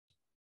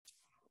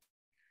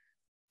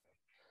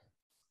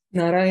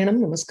नारायणं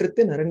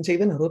नमस्कृत्य नरं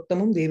चैव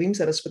नरोत्तमं देवीं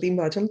सरस्वतीं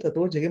वाचं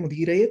ततो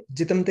जयमुदीरयेत्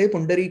जितं ते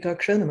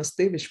पुण्डरीकाक्ष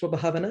नमस्ते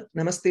विश्वभावन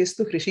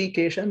नमस्तेस्तु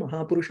हृषीकेश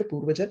महापुरुष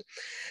पूर्वज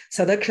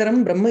सदक्षरं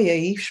ब्रह्म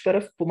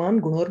यईश्वरः पुमान्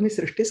गुणोर्मि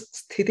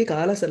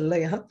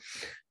सृष्टिस्थितिकालसल्लयः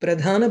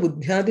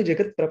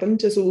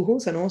प्रधानबुद्ध्यादिजगत्प्रपञ्चसूः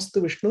सनोऽस्तु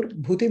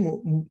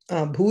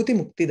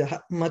विष्णुर्भूतिमुक्तिदः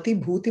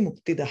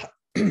मतिभूतिमुक्तिदः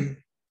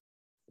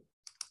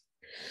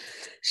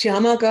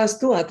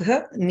श्यामाकास्तु अथ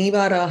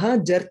नीवाराः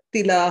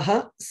जर्तिलाः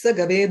स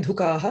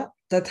गवेधुकाः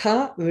तथा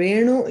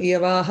वेणु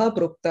यवाः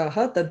प्रोक्ताः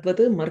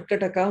तद्वत्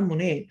मर्कटका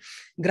मुने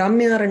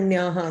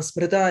ग्राम्यारण्याः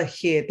स्मृता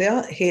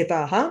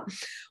हेताः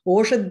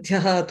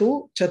ओषध्यः तु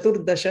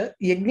 14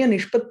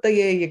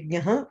 यज्ञनिष्पत्तये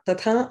यज्ञः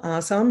तथा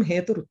आसां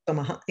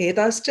हेतुरुत्तमः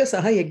एताश्च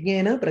सह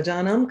यज्ञेन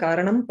प्रजानां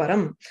कारणं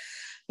परं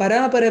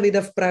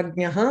परापरविदः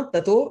प्राज्ञः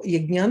ततो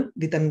यज्ञान्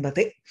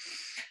वितन्वते.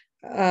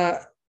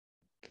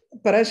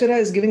 Parāśara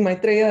is giving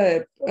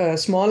Maitreya a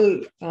small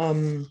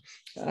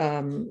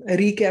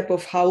recap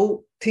of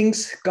how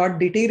things got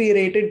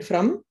deteriorated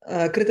from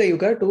Krita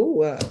Yuga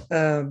to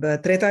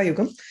Treta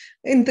Yugam.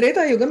 In Treta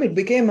Yugam, it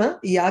became a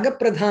Yaga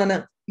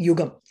Pradhana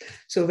Yugam.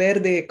 So where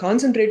they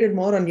concentrated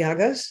more on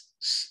yagas.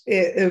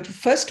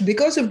 First,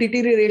 because of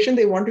deterioration,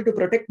 they wanted to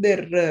protect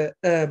their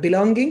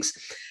belongings.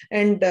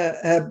 And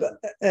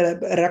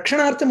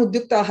Rakshanartham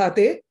Udyuktaha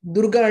te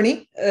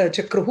Durgani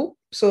Chakruhu.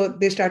 So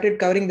they started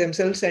covering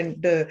themselves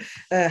and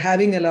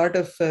having a lot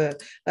of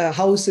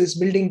houses,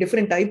 building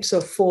different types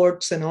of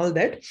forts and all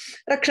that.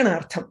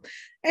 Rakshanartham.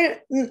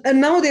 And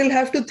now they'll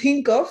have to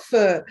think of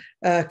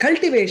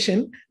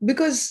cultivation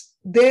because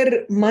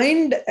their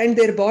mind and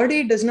their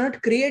body does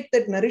not create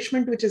that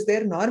nourishment which is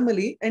there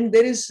normally. And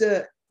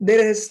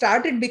there has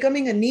started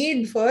becoming a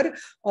need for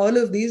all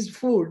of these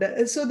food.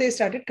 So they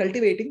started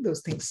cultivating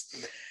those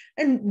things.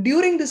 And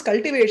during this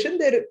cultivation,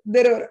 they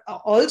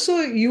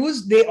also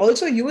used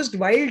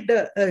wild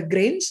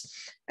grains,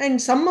 and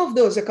some of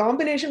those, a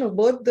combination of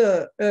both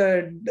the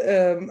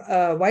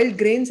wild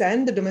grains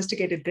and the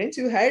domesticated grains.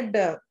 You had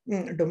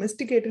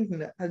domesticated,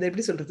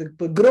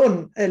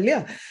 grown,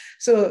 yeah.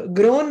 So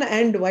grown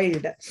and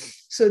wild.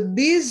 So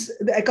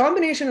a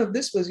combination of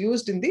this was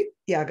used in the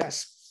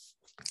yagas.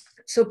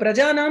 So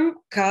prajanam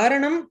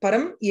karanam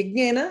param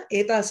yajnena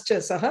etascha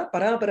saha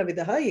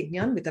paraparavidaha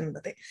yajnan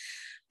vitanvate.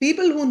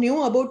 People who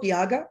knew about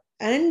yaga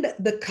and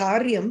the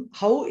karyam,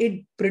 how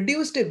it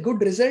produced a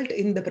good result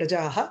in the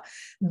prajaha,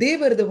 they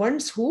were the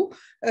ones who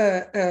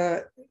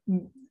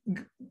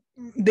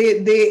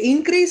they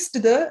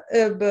increased the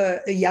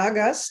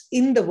yagas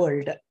in the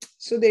world.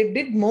 So they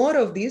did more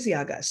of these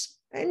yagas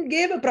and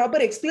gave a proper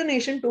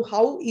explanation to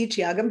how each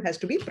yagam has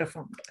to be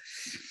performed.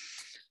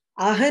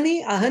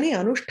 Ahani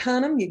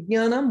anushtanam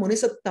yajnanam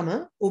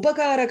munisattama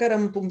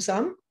upakarakaram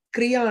pumsam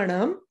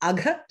kriyanam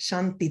agha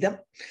shantidam.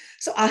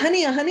 So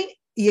ahani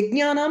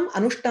yajnanam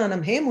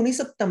anushtanam he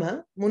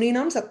munisattama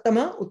muninam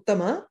sattama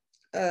uttama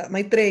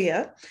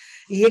Maitreya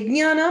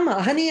yajnanam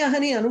ahani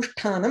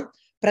anushtanam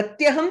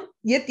pratyaham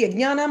yat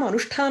yajnanam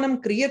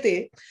anushtanam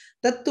kriyate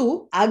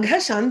tattu agha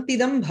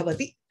shantidam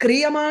bhavati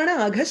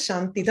kriyamana agha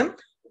shantidam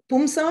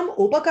pumsam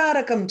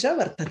upakarakam cha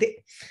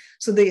vartate.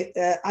 So the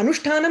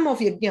anushtanam of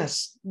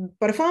yajnas,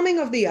 performing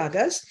of the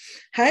yagas,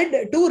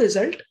 had two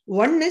results.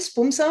 One is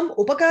pumsam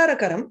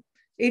upakarakaram.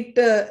 It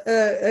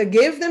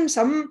gave them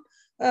some,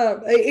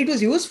 it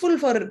was useful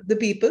for the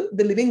people,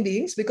 the living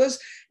beings, because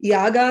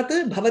yagat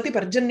bhavati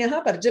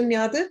parjanyaha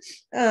parjanyat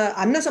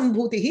anna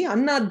sambhutihi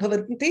annad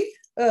bhavanti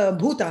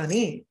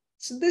bhutani.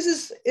 So this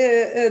is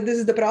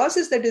the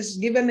process that is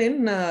given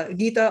in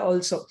Gita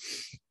also,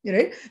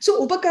 right?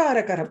 So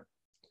upakarakaram,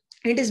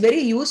 it is very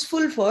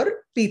useful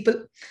for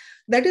people.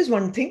 That is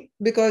one thing,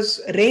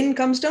 because rain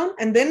comes down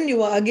and then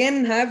you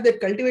again have that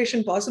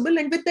cultivation possible,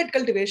 and with that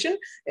cultivation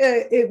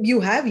you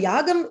have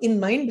yagam in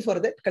mind for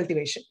that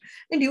cultivation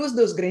and use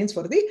those grains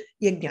for the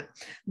yajna.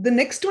 The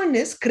next one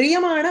is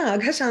kriyamana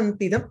agha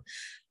shantidam.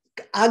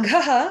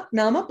 Agha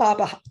nama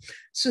papaha.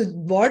 So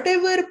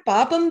whatever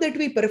papam that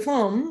we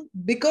perform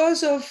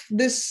because of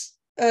this,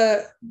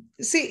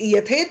 see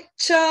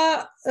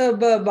yathecha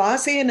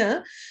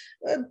vasena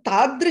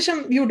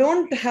tadrisham, you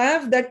don't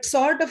have that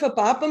sort of a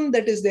papam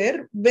that is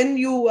there when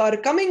you are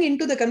coming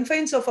into the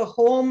confines of a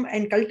home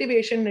and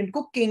cultivation and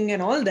cooking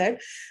and all that.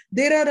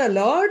 There are a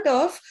lot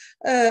of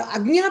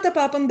agnyata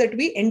papam that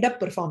we end up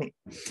performing.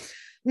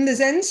 In the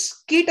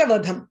sense,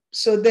 kitavadham.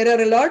 So there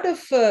are a lot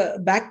of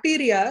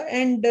bacteria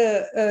and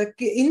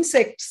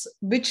insects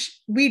which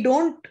we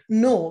don't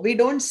know, we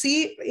don't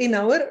see in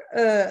our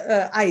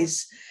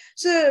eyes.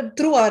 So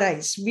through our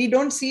eyes, we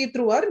don't see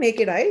through our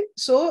naked eye.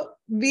 So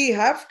we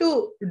have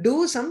to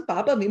do some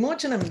papa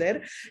vimochanam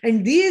there,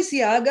 and these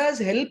yagas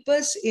help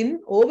us in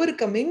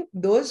overcoming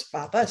those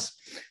papas.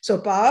 So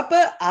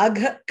papa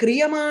agha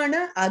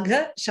kriyamana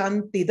agha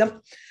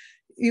shantidam.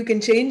 You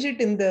can change it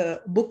in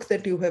the book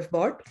that you have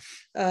bought,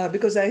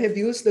 because I have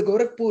used the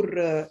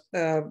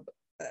Gorakhpur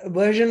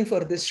version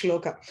for this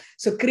shloka.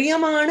 So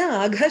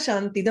kriyamana agha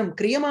shantidam,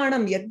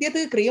 kriyamanam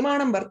yadyat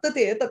kriyamanam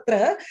vartate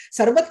tatra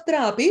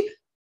sarvatra api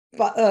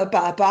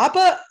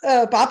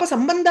पाप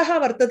सम्बन्धः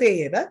वर्तते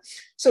एव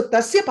सो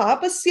तस्य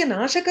पापस्य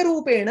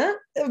नाशकरूपेण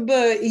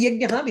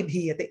यज्ञः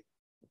विधीयते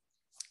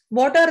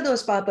what are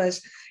those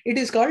papas it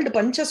is called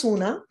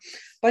panchasuna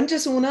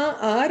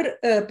are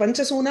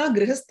panchasuna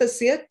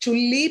grihastasya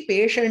chulli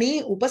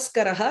peshani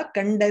upaskaraha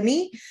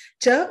kandani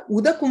cha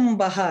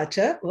udakumbaha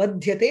cha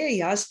vadhyate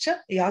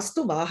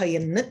yastu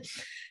vahayan.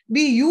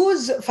 We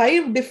use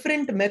 5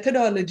 different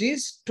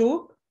methodologies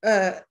to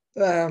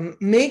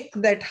make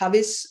that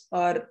havis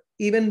or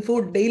even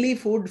food, daily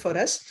food for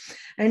us.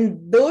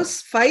 And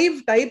those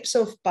 5 types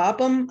of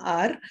papam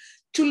are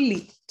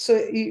chulli. So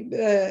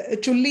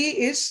chulli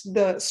is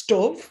the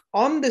stove.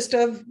 On the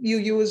stove, you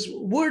use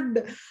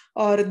wood,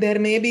 or there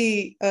may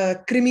be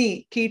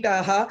krimi,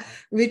 kitaha,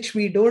 which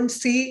we don't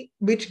see,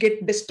 which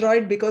get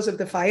destroyed because of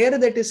the fire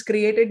that is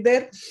created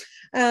there.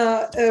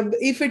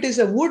 If it is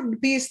a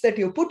wood piece that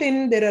you put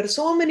in, there are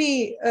so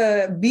many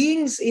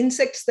beings,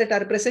 insects that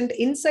are present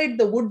inside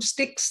the wood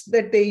sticks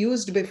that they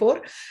used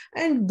before,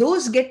 and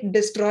those get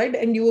destroyed,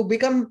 and you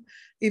become,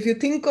 if you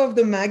think of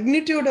the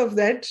magnitude of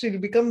that, you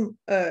become,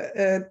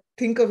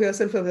 think of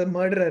yourself as a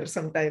murderer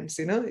sometimes,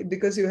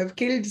 because you have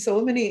killed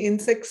so many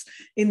insects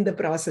in the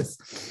process.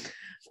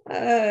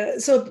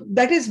 So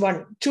that is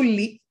one,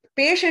 chulli.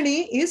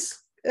 Peshani is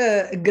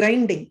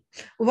grinding.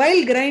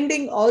 While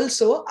grinding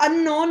also,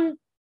 unknown,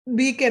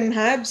 we can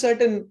have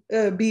certain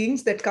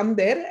beings that come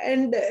there,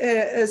 and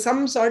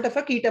some sort of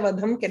a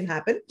kitavadham can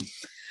happen.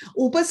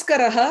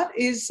 Upaskaraha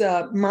is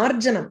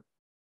marjanam.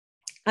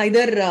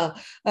 Either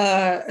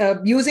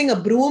using a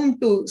broom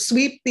to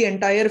sweep the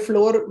entire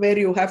floor where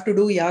you have to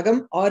do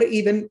yagam, or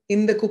even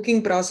in the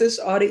cooking process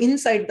or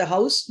inside the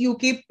house, you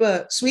keep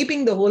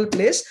sweeping the whole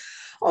place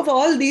of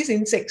all these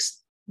insects.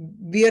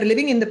 We are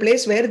living in the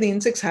place where the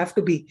insects have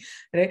to be,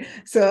 right?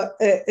 So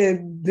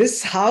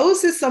this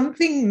house is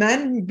something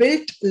man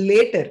built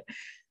later.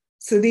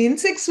 So the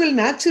insects will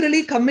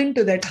naturally come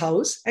into that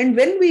house. And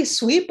when we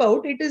sweep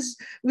out,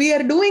 we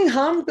are doing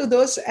harm to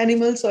those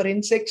animals or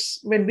insects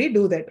when we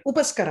do that.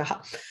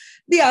 Upaskaraha.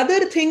 The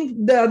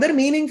other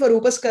meaning for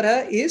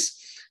upaskara is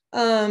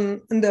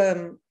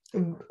the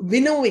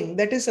winnowing,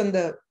 that is on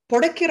the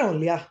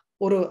podakkiram.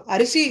 Or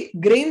arishi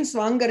grains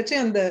vaangarche,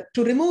 and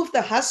to remove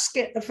the husk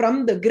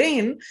from the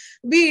grain,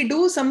 we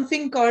do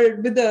something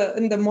called with the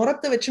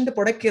moratha vechundu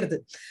podakkiradu.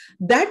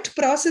 That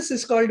process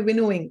is called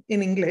winnowing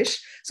in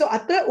English. So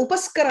atra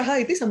upaskaraha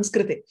iti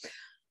Sanskrite.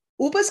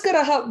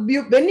 Upaskaraha,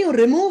 when you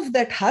remove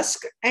that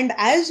husk, and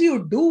as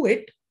you do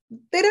it,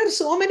 there are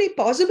so many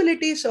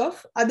possibilities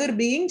of other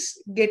beings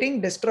getting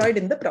destroyed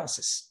in the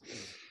process.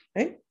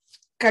 Right?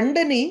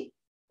 Kandani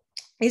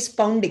is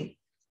pounding,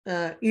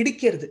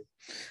 idikirdu.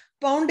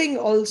 Pounding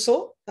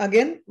also,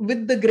 again,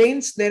 with the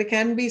grains, there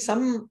can be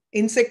some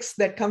insects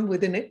that come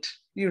within it.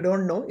 You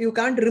don't know. You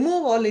can't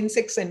remove all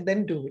insects and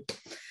then do it.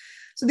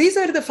 So these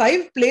are the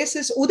 5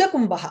 places.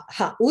 Udakumbaha.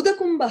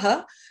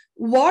 Udakumbaha,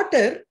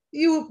 water,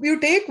 you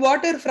take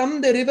water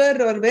from the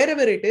river or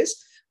wherever it is,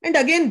 and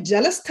again,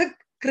 jalastha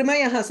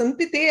krimayaha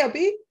santi te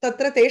api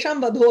tatra tesham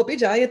vadho api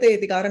jayate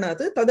iti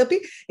karanat tadapi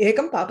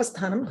ekam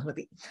papasthanam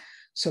bhavati.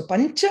 So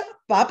pancha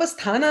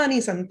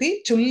papasthanani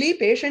santi chulli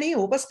peshani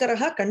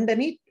upaskaraha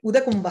kandani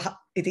udakumbaha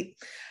iti.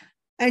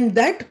 And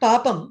that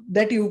papam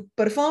that you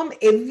perform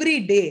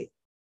every day,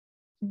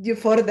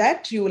 for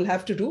that you will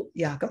have to do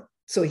yagam.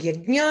 So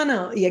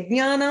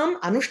yajnanam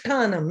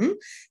anushtanam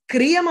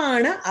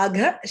kriyamana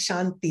agha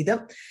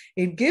shantidam.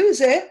 It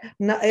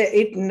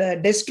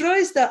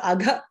destroys the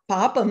agha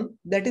papam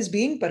that is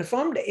being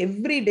performed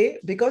every day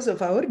because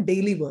of our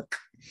daily work.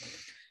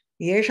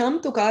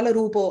 Yesham tu kala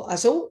rupo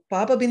asau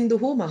papa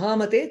binduhu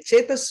mahamate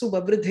chetassu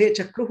vavridhe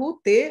chakruhu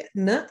te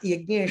na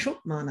yajneshu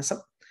manasam.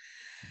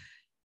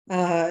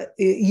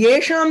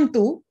 Yesham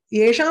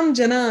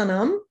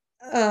jananam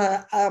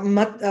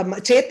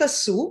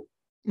chetassu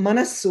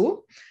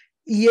manassu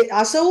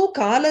asau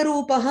kala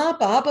rupaha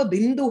papa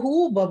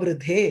binduhu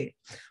vavridhe.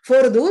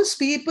 For those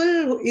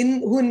people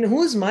in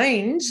whose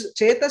minds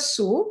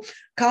chetassu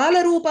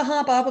kala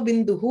rupaha papa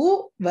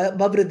binduhu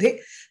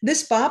vavridhe.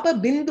 This papa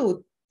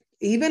bindu,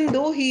 even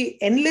though he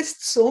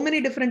enlists so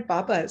many different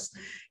papas,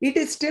 it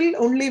is still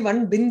only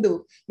one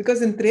bindu,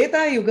 because in Treta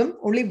Yugam,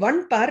 only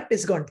one part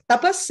is gone.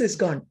 Tapas is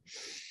gone.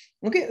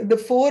 Okay,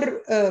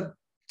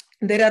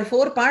 there are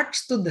 4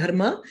 parts to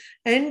dharma,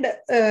 and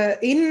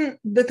in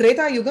the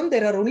Treta Yugam,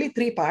 there are only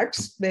 3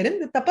 parts, wherein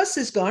the tapas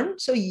is gone.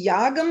 So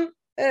yagam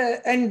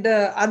and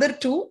other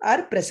 2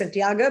 are present.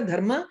 Yaga,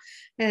 dharma,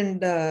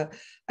 and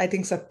I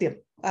think satyam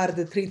are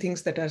the 3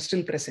 things that are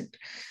still present.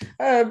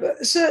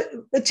 So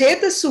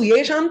chetassu,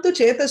 yesham tu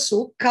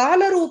chetassu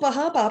kala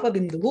rupaha papa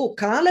binduhu,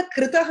 kala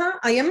kritaha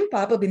ayam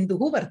papa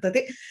binduhu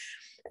vartate.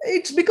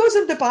 It's because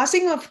of the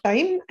passing of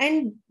time,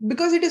 and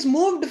because it is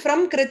moved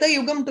from Krita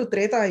Yugam to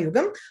Treta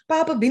Yugam,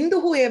 papa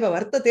binduhu eva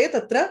vartate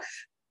tatra.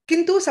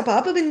 Kintu sa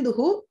papa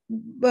binduhu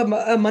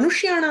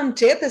manushyanam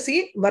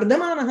chetasi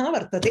vardhamanaha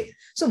vartate.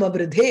 So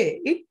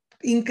vavridhe, it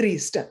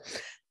increased.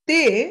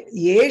 Te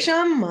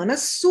yesham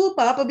manassu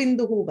papa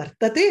binduhu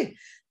vartate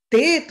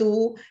te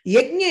tu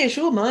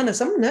yajneshu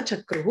manasam na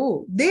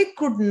chakruhu. They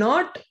could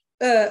not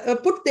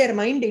put their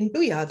mind into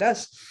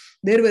yagas.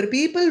 There were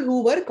people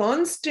who were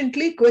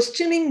constantly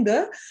questioning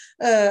the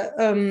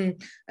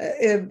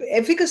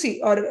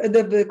efficacy or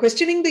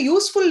questioning the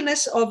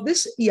usefulness of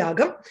this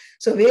yagam.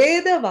 So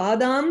Veda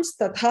Vadams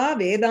Tatha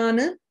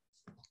Vedana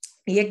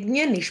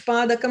Yajna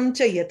Nishpadakam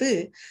cha yat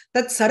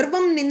tat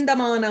sarvam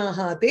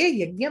nindamanaha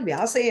te yajna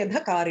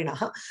vyasayadha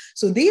karinaha.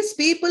 So these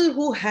people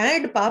who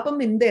had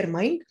papam in their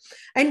mind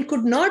and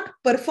could not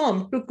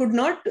perform, could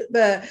not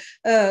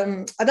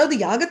அதாவது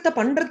யாகத்தை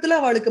பண்றதுல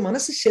அவளுக்கு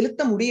மனசு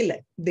செலுத்த முடியல.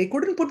 They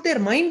couldn't put their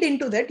mind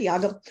into that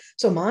yagam.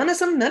 So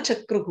manasam na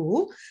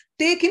chakruhu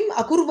te kim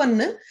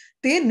akurvan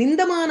te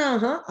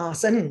nindamanaha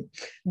asan.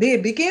 They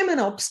became an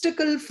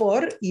obstacle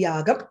for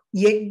yagam.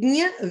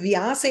 Yajna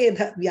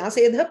vyasedha.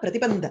 Vyasedha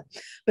pratibandha.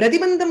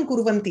 Pratibandham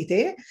kurvanti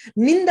te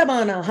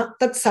nindamanaha.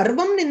 Tat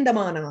sarvam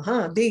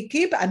nindamanaha. They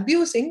keep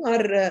abusing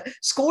or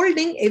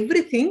scolding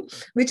everything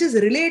which is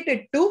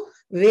related to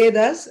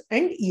Vedas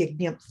and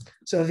Yajna.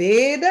 So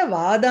Veda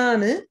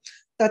Vadana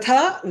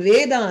Tatha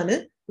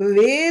Vedana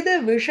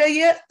Veda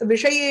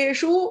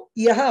Vishayeshu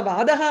Yaha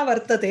Vadaha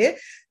Vartate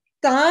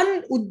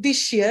Tan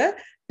Uddishya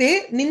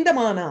Te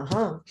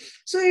Nindamanaha.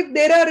 So if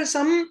there are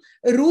some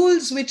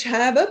rules which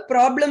have a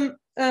problem,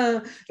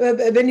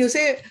 when you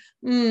say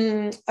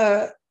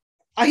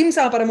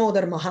Ahimsa Paramo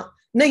Dharmaha,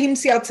 Na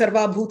himsyat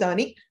sarva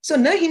bhutani. So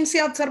na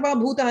himsyat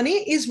sarva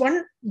bhutani is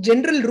one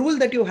general rule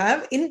that you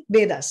have in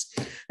Vedas.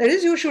 That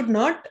is, you should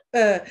not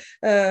do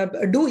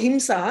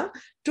himsa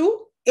to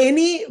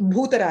any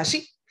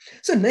bhutarashi.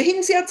 So na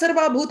himsyat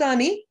sarva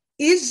bhutani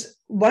is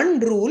one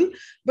rule,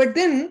 but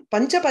then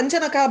pancha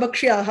panchanaka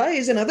bhakshaha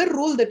is another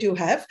rule that you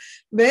have,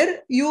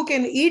 where you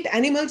can eat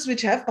animals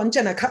which have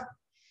panchanaka.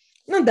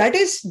 Now that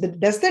is,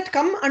 does that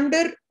come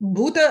under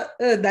bhuta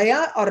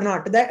daya or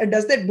not?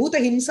 Does that bhuta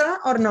himsa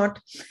or not?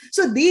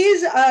 So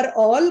these are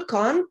all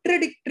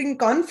conflicting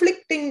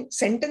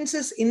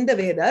sentences in the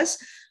Vedas,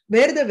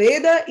 where the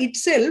Veda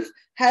itself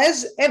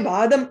has a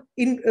vadam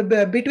in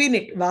between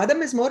it.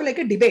 Vadam is more like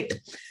a debate.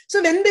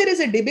 So when there is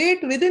a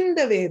debate within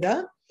the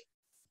Veda,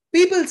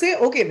 people say,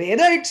 okay,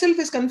 Veda itself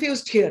is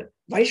confused here.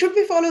 Why should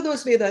we follow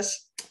those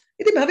Vedas?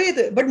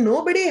 But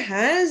nobody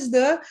has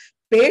the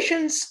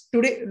patience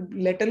today,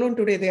 let alone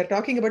today. They are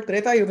talking about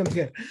Treta Yugam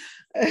here.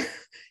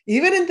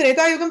 Even in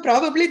Treta Yugam,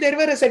 probably there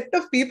were a set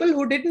of people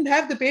who didn't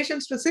have the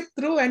patience to sit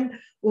through and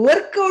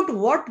work out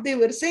what they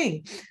were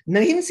saying.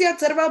 Nahimsyat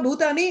sarva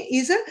bhutani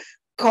is a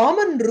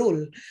common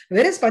rule,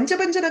 whereas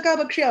Panchapanchanaka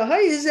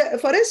Bhakshaha is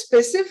for a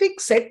specific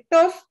set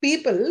of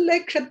people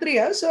like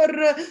Kshatriyas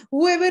or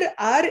whoever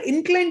are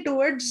inclined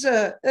towards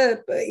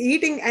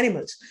eating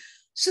animals.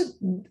 So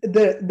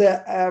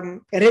the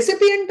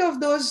recipient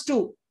of those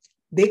two,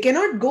 they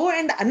cannot go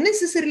and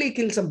unnecessarily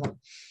kill someone.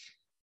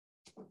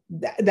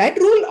 That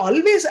rule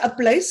always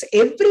applies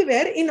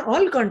everywhere in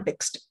all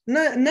context.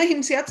 Na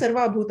himsyat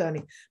sarva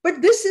bhutani.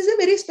 But this is a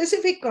very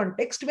specific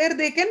context where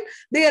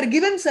they are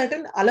given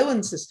certain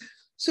allowances.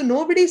 So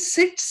nobody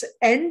sits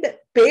and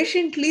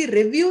patiently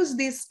reviews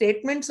these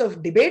statements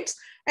of debates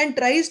and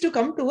tries to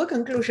come to a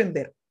conclusion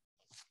there.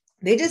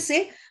 They just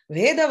say,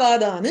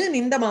 Vedavadana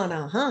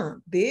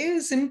nindamanaha. They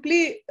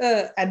simply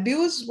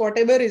abuse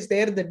whatever is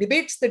there, the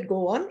debates that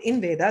go on in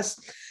Vedas.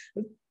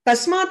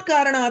 Tasmat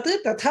karanat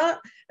tatha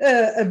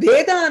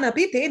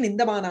vedanapi te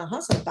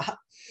nindamanaha santaha.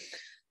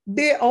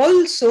 They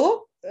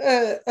also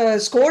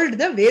scold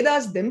the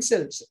Vedas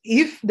themselves.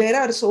 If there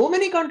are so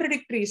many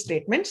contradictory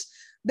statements,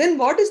 then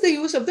what is the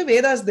use of the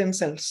Vedas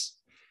themselves?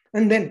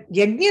 And then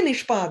Yajna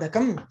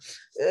Nishpadakam.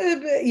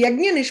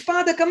 Yajna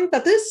Nishpadakam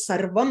tat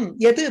sarvam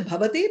yat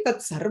bhavati tat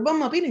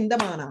sarvam api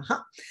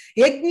nindamanaha.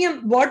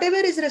 Yajna, whatever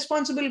is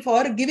responsible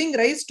for giving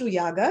rise to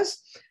yagas,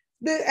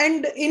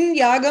 and in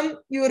yagam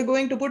you are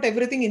going to put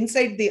everything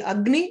inside the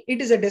Agni.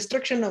 It is a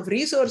destruction of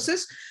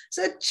resources.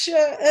 Such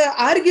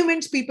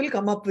arguments people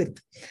come up with.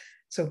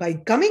 So by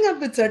coming up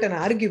with certain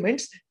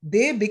arguments,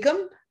 they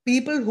become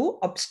people who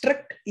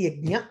obstruct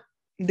yajna.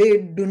 They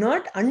do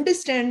not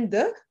understand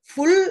the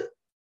full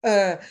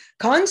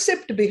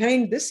concept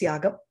behind this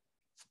yaga.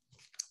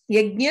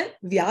 Yajna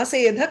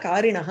vyasayadha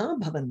karinaha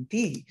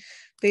bhavanti.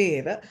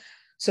 Teva.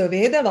 So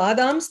Veda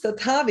Vadams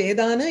tatha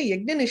Vedana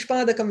Yajna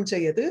Nishpadakam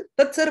chayat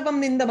tat sarvam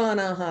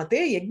nindamanaha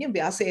te Yajna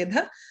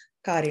vyasayadha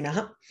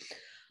karinaha.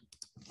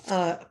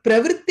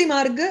 Pravritti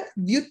marga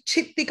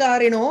vyuchchitti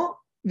karino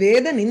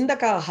Veda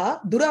nindakaha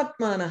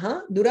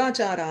duratmanaha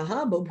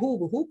duracharaha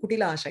babhuvuhu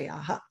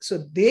kutilashayaha. So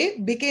they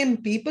became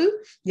people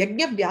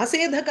Yajna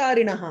vyasedha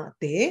karinaha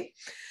te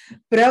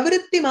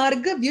pravritti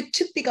marga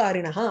vyuchchitti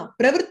karinaha.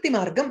 Pravritti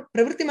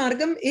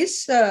margam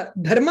is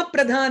dharma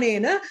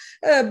pradhanena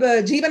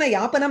jivana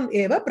yapanam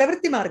eva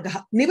pravritti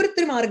margaha.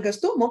 Nivritti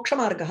margastu moksha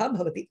margaha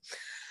bhavati.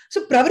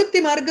 So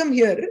pravritti margam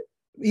here,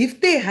 if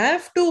they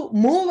have to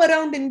move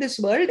around in this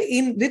world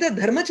with a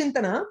dharma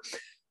chintana,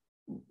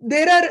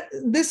 there are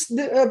this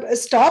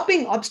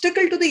stopping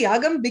obstacle to the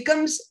yagam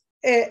becomes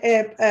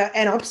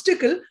an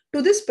obstacle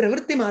to this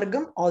pravritti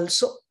margam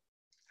also.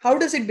 How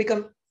does it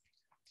become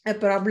a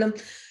problem?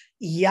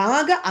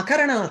 yaga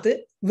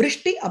akaranat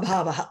vrishti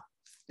abhavaha.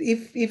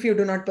 If you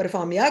do not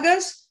perform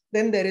yagas,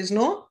 then there is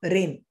no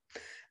rain.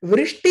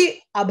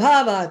 Vrishti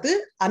abhavat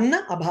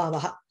anna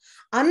abhavaha.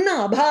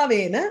 Anna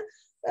abhavena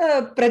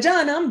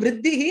prajanam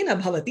vriddhihi na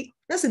bhavati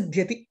na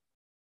siddhyati.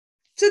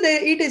 So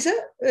it is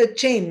a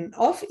chain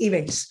of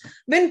events.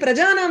 When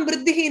prajanam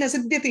vriddhihi na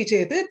siddhyati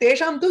chet,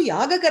 tesham tu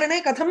yaga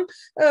karane katham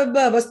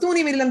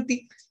vastuni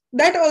millanti.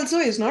 That also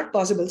is not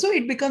possible. So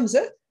it becomes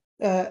a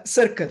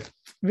circle,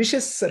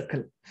 vicious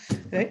circle.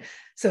 Right?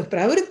 So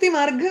pravritti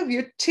marga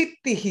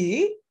vyuchitti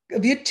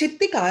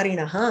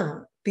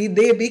karinaha.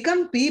 They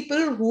become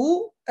people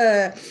who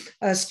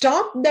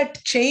stop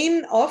that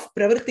chain of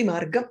pravritti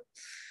marga.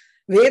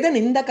 Veda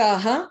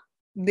nindakaha,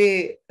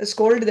 they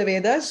scold the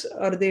Vedas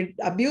or they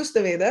abuse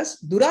the Vedas.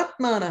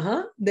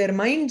 Duratmanaha, their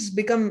minds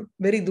become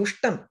very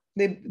dushtam.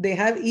 They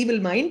have evil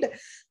mind.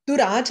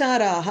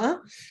 Duracharaha,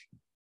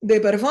 they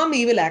perform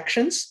evil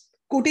actions.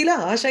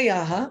 Kutila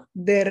ashayaha,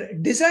 their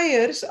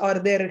desires or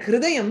their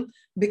hridayam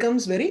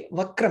becomes very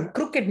vakram,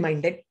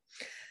 crooked-minded.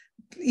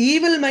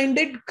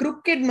 Evil-minded,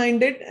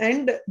 crooked-minded,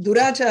 and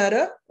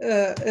durachara,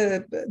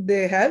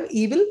 they have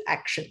evil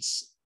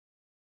actions.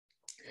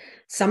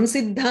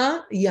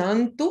 Samsiddha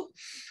yantu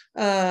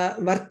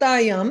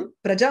vartayam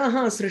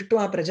prajaha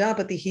srishtva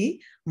prajapatihi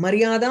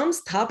maryadam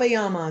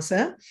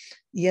sthapayamasa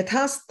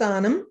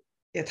yathasthanam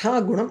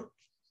yathagunam.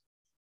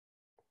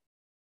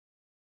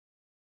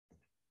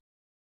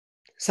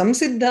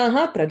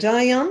 Samsiddhaha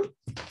prajayam,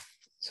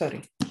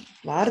 sorry,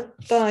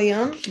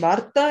 vartayam,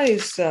 varta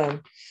is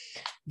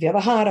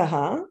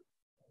vyavaharaha.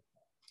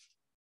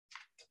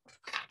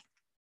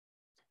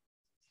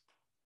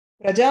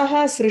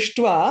 Prajaha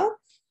srishtva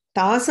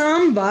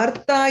tasam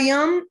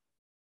vartayam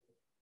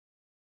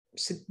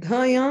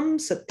siddhayam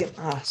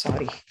satyam.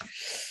 Sorry.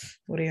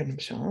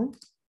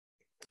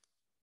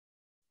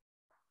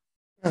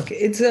 Okay,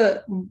 it's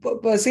a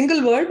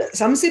single word.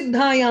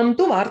 Samsiddhayam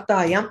tu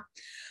vartayam.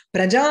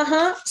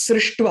 Prajaha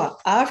srishtva.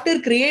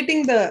 After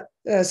creating the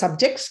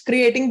subjects,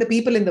 creating the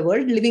people in the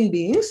world, living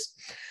beings,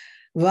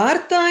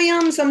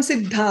 vartayam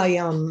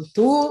samsiddhayam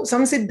tu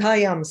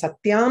samsiddhayam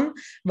satyam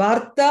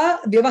varta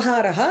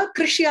vyavaharaha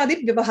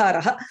krishyadi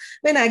vyavaharaha.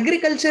 When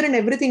agriculture and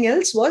everything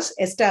else was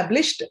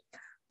established,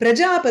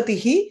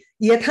 prajapatihi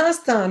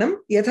yathasthanam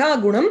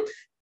yathagunam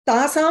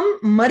tasam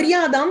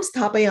maryadam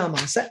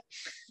sthapayamasa.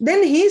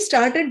 Then he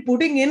started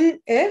putting in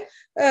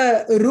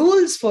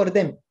rules for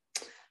them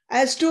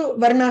as to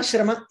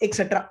varnashrama,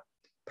 etc.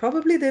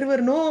 Probably there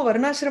were no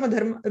varnashrama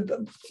dharma.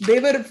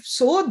 They were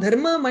so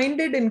dharma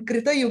minded in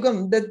Krita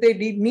Yugam that they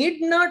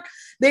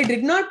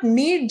did not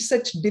need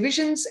such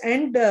divisions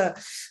and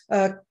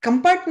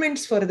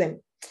compartments for them.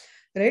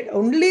 Right?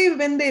 Only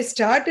when they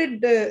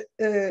started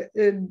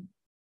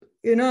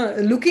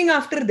looking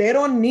after their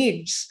own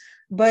needs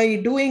by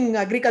doing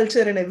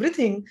agriculture and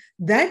everything,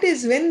 that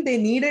is when they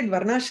needed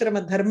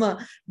varnashrama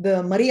dharma,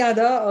 the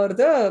maryada or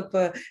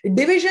the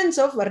divisions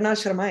of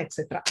varnashrama,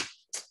 etc.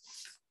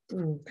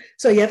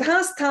 So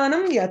yatha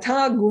sthanam,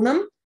 yatha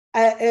gunam,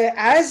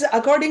 as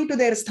according to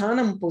their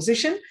sthanam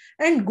position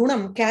and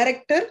gunam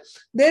character,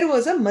 there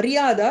was a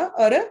maryada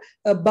or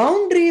a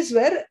boundaries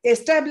were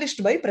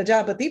established by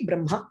Prajapati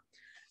Brahma.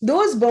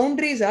 Those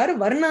boundaries are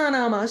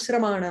varnanam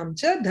ashramanam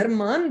cha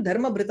dharman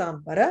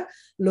dharmabhritam para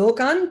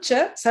lokan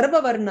cha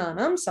sarva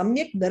varnanam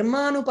samyak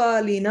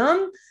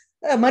dharmanupalinam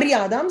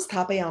maryadam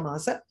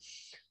sthapayamasa.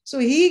 So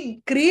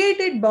he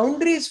created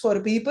boundaries for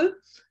people,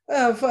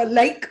 for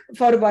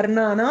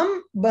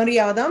varnanam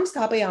maryadam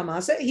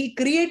sthapayamasa. He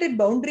created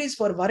boundaries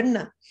for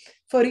varna,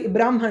 for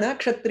brahmana,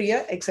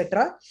 kshatriya,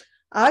 etc.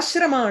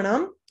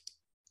 Ashramanam,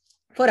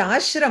 for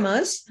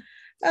ashramas.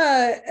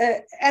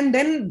 And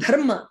then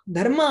dharma,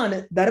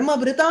 dharman,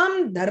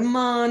 dharmabhritam,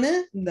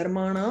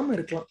 dharmanam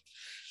iruklam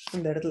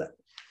indha edathila,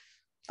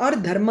 or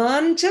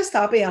dharmancha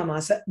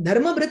sthapayamasa,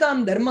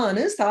 dharmabhritam dharman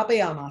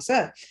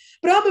sthapayamasa.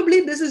 Probably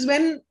this is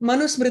when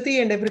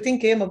Manusmriti and everything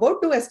came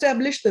about to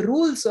establish the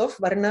rules of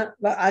varna,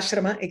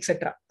 ashrama,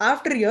 etc.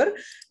 after your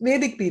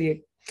Vedic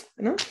period.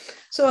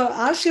 So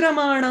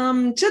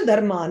ashramanam cha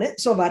dharman,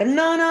 so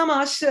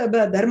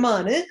varnanam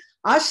dharman,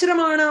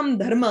 ashramanam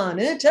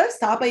dharman cha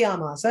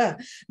sthapayamasa,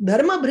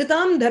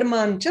 dharmabhritam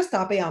dharman cha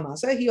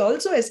sthapayamasa. He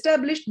also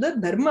established the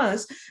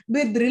dharmas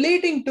with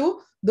relating to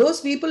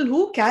those people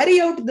who carry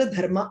out the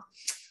dharma.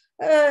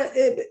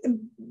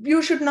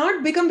 You should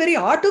not become very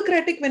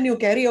autocratic when you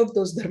carry out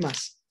those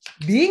dharmas.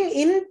 Being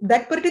in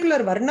that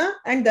particular varna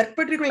and that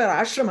particular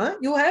ashrama,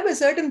 you have a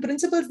certain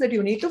principles that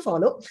you need to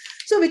follow.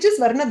 So which is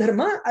varna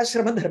dharma,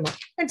 ashrama dharma.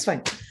 That's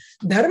fine.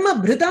 Dharma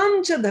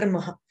bhritam cha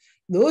dharma.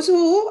 Those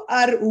who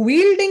are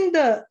wielding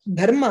the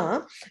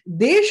dharma,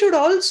 they should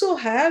also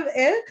have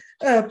a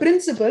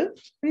principle,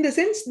 in the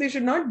sense they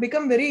should not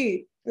become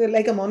very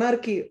like a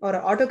monarchy or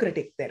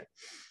autocratic there.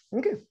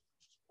 Okay.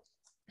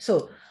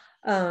 So,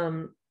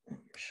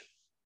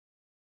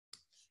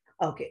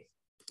 okay.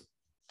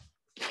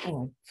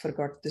 Oh, I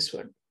forgot this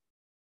word.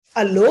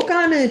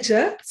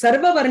 Alokanacha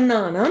sarva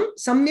varnanam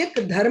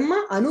samyak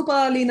dharma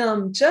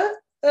anupalinam cha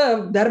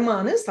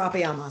dharmana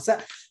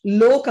sthapayamasa.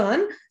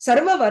 lokan,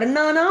 sarva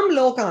varnanam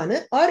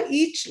lokan, or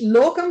each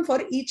lokam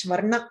for each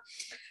varna.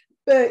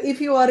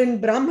 If you are in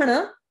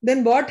Brahmana,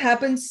 then what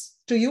happens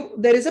to you?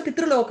 There is a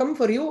Pitrulokam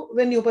for you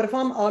when you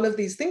perform all of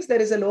these things.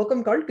 There is a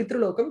lokam called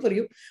Pitrulokam for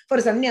you. For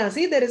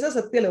Sannyasi, there is a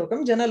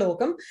Satyalokam,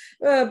 Janalokam.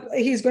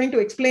 He is going to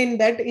explain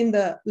that in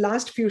the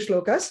last few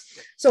shlokas.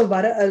 So,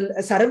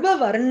 Sarva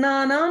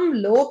Varnanam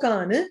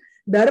Lokan,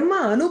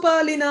 Dharma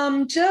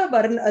Anupalinam cha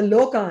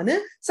Lokan,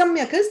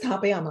 Samyak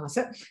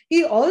Sthapayamasa.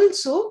 He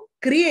also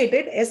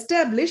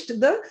established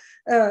the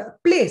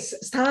place,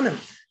 sthanam.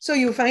 So,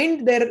 you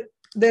find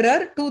there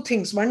are two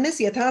things. One is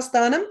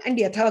yathasthanam and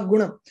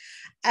yathagunam.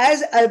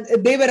 As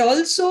they were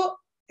also,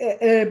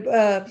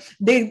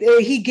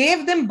 he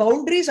gave them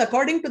boundaries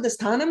according to the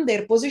sthanam,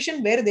 their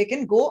position where they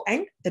can go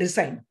and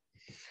reside.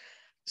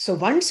 So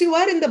once you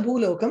are in the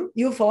Bhulokam,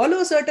 you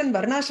follow certain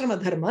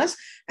Varnashrama dharmas,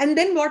 and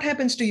then what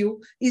happens to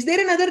you? Is there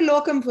another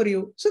lokam for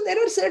you? So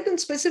there are certain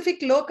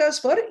specific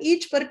lokas for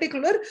each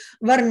particular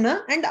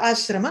Varna and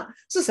Ashrama.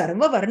 So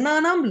Sarva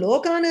Varnanam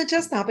Lokana cha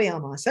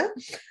Sthapayamasa,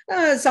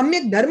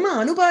 Samyak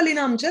Dharma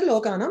Anupalinam cha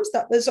Lokanam.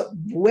 So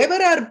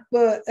whoever are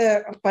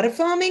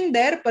performing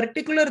their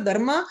particular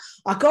dharma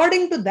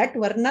according to that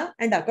Varna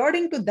and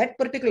according to that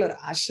particular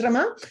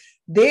Ashrama,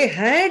 they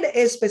had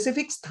a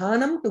specific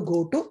sthanam to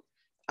go to.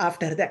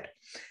 After that,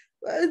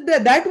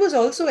 that was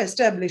also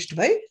established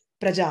by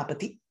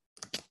Prajapati.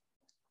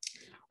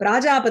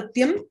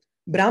 Prajapatyam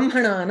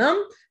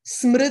Brahmananam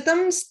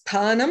Smritam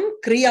Sthanam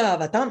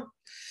Kriyavatam.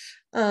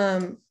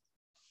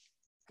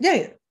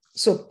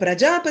 So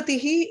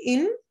Prajapati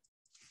in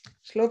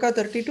Sloka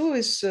 32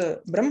 is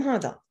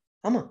Brahmada.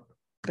 Ama.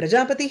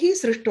 Prajapati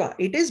Srishtva.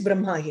 It is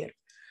Brahma here.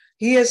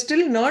 He has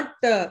still not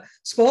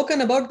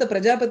spoken about the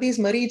Prajapatis,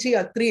 Marichi,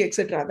 Atri,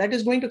 etc. That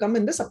is going to come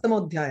in the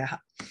Saptamodhyaya.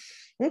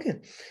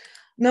 Okay.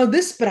 Now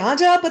this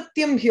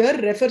Prajapatyam here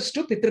refers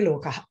to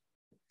Pitrulokaha.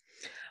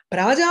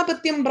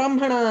 Prajapatyam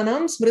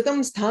Brahmananam Smritam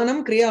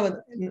Sthanam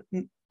Kriyavad.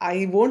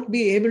 I won't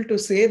be able to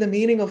say the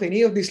meaning of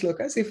any of these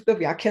slokas if the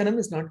Vyakhyanam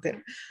is not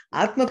there.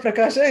 Atma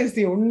Prakasha is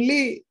the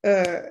only,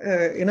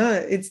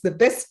 it's the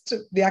best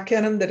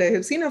Vyakhyanam that I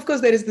have seen. Of course,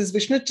 there is this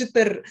Vishnu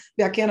Chittar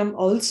Vyakhyanam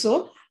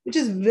also, which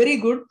is very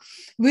good.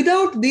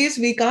 Without these,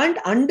 we can't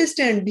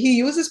understand. He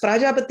uses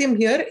Prajapatyam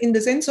here in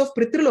the sense of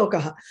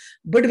Pritrulokaha.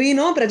 But we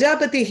know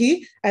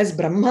Prajapatihi as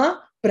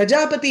Brahma.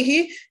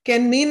 Prajapatihi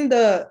can mean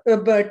the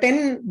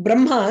 10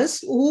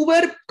 Brahmas who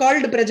were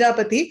called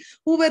Prajapati,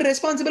 who were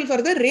responsible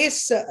for the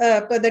race,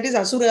 that is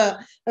Asura,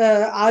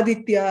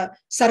 Aditya,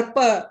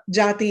 Sarpa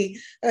Jati,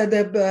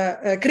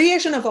 the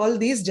creation of all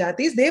these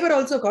Jatis. They were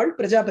also called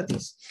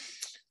Prajapatis.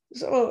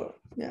 So,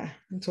 yeah,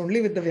 it's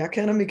only with the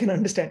Vyakhyanam we can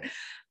understand.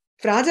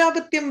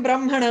 Prajapatyam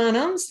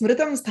Brahmananam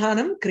Smritam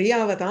Sthanam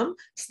Kriyavatam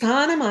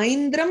Sthanam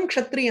Aindram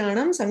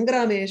Kshatriyanam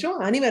Sangramesho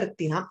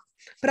Anivartina.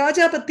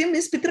 Prajapatyam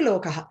is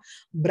Pitrulokaha.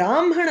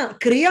 Brahmana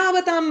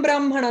Kriyavatam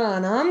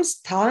Brahmananam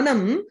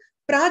Sthanam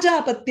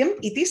Prajapatyam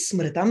iti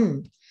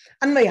Smritam.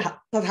 Anvayaha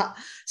Tadha.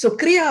 So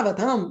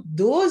Kriyavatam,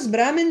 those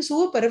Brahmins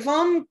who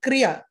perform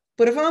Kriya,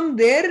 perform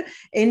their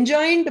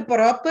enjoined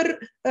proper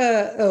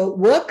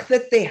work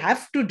that they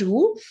have to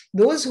do,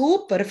 those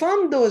who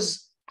perform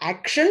those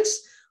actions,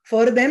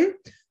 for them,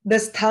 the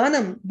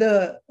sthanam,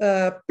 the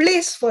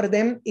place for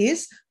them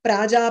is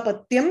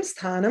Prajapatyam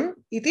sthanam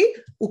iti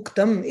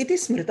uktam, iti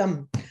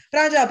smritam.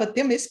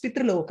 Prajapatyam is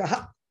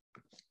Pitrulokaha.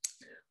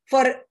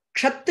 For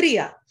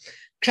Kshatriya,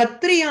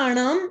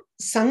 Kshatriyanam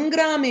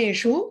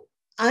sangrameshu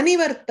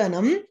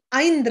anivartanam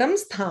aindram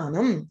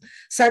sthanam.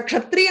 So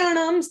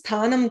Kshatriyanam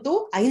sthanam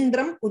to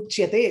aindram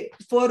uchyate.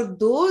 For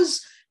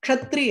those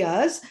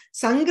Kshatriyas,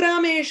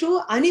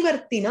 Sangrameshu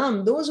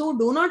Anivartinam, those who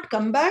do not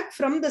come back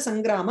from the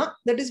Sangrama,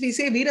 that is, we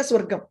say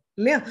Viraswargam.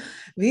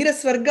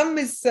 Viraswargam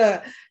is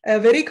a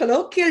very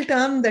colloquial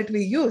term that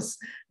we use.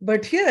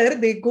 But here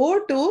they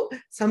go to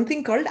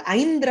something called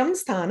Aindram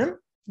Sthanam.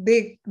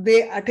 They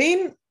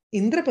attain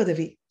Indra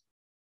Padavi.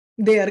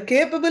 They are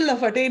capable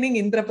of attaining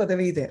Indra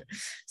Padavi there.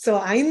 So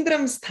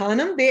Aindram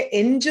Sthanam, they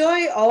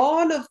enjoy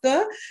all of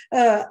the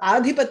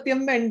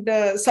Adhipatyam and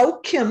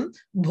Saukhyam,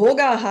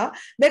 Bhogaha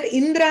that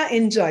Indra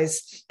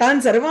enjoys.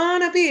 Tan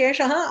Sarvanapi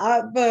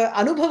Eshaha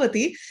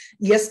Anubhavati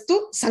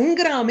Yastu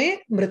Sangrame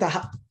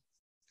Mritaha.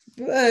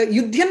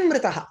 Yudhyan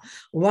Mritaha.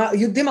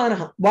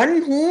 Yudhyamanaha.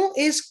 One who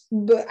is,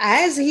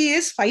 as he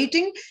is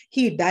fighting,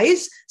 he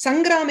dies.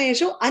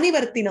 Sangrameshu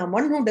Anivartina.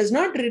 One who does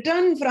not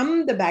return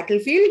from the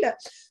battlefield.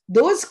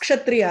 Those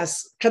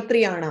Kshatriyas,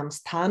 Kshatriyanam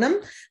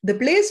sthanam, the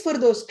place for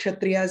those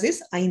Kshatriyas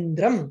is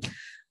Aindram.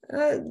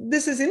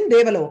 This is in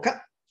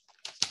Devaloka.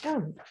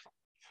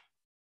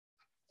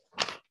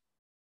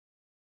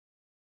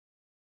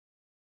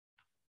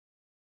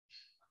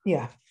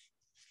 Yeah.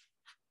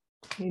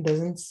 He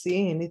doesn't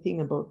say anything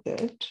about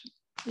that.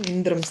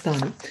 Indram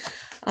sthanam.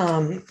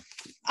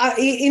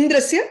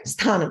 Indrasya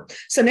sthanam.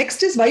 So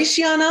next is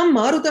Vaishyanam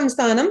Marutam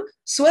sthanam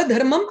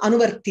Swadharmam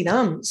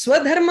Anuvartinam.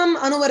 Swadharmam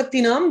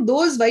Anuvartinam,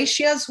 those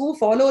Vaishyas who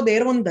follow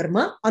their own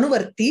dharma,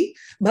 Anuvarti,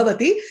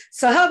 Bhavati,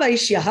 Saha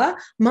Vaishyaha,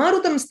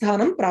 Marutam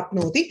sthanam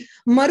Prapnoti.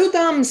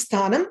 Marutam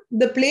sthanam,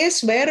 the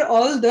place where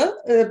all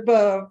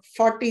the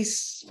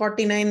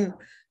 49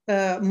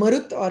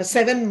 Marut or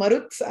 7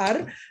 Maruts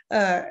are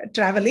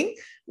traveling.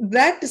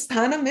 That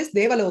sthanam is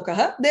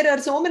Devalokaha. There are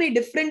so many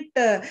different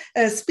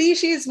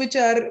species which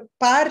are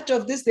part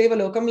of this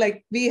Devalokam,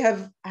 like we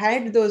have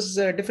had those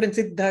different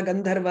Siddha,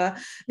 Gandharva,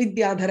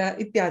 Vidyadhara,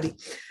 Ityadi.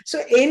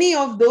 So any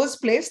of those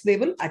places they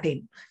will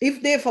attain.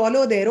 If they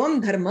follow their own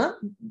dharma,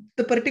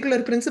 the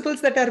particular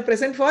principles that are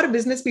present for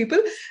business people,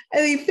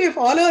 if they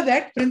follow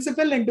that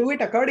principle and do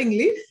it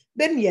accordingly,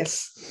 then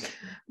yes.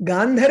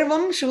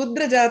 Gandharvam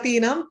Shudra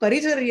Jatinam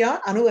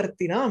Paricharya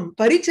Anuvartinam.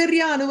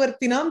 Paricharya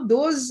Anuvartinam,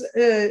 those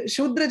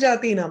Shudra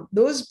Jatinam,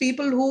 those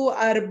people who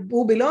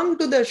belong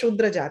to the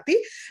Shudra Jati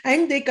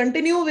and they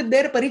continue with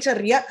their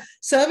Paricharya,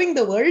 serving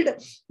the world,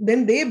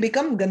 then they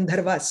become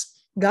Gandharvas.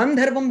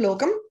 Gandharvam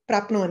Lokam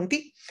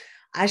Prapnuvanti.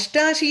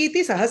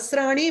 Ashtashiti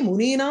Sahasrani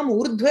Muninam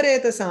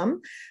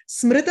Urdhvaretasam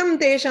Smritam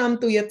Tesham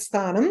tu Yat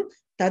Sthanam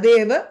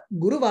Tadeva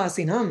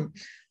Guruvasinam.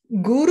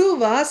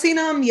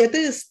 Guruvasinam Yat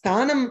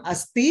Sthanam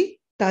Asti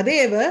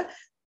Tadeva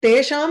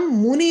Tesham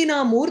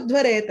Munina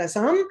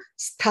Murdhvaretasam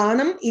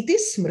Sthanam iti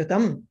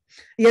Smritam.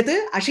 Yat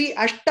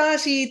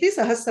Ashtashiti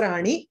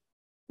Sahasrani.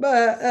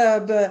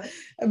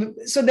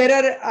 So there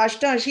are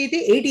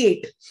Ashtashiti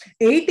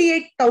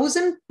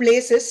 88,000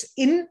 places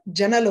in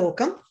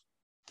Janalokam,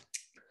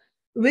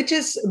 which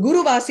is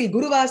Guruvasi.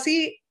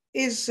 Guruvasi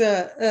is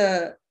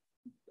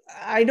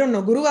I don't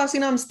know,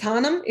 Guruvasinam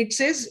Sthanam, it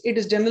says it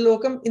is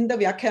Janalokam in the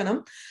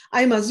Vyakhyanam.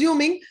 I'm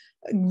assuming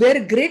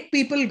where great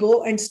people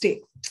go and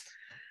stay.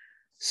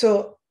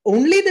 So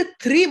only the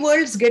 3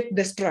 worlds get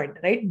destroyed,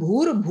 right?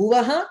 Bhur,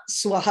 Bhuvaha,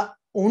 Swaha.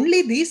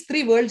 Only these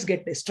 3 worlds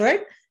get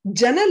destroyed.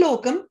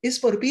 Janalokam is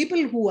for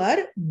people who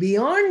are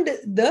beyond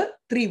the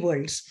 3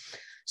 worlds.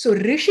 So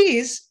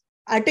Rishis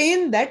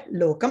attain that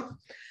lokam.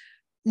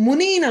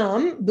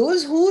 Muninam,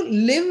 those who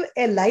live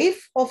a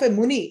life of a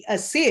muni, a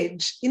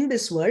sage in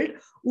this world,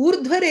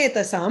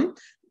 urdhvaretasam,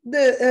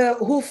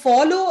 who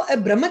follow a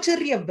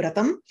brahmacharya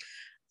vratam,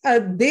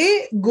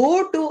 they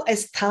go to a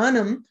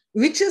sthanam,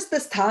 which is the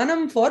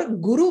sthanam for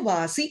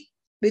Guruvasi,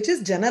 which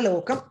is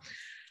Janalokam.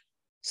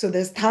 So the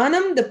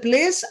sthanam, the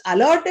place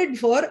allotted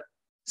for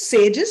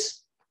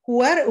sages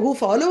who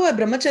follow a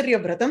brahmacharya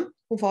vratam,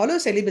 who follow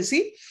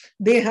celibacy,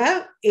 they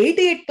have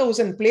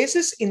 88,000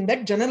 places in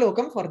that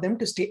Janalokam for them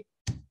to stay.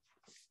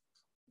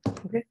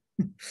 Okay.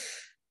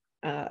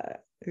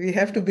 We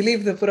have to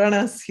believe the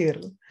Puranas here.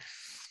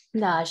 The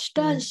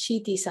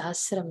Ashtashiti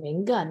Sahasram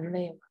enga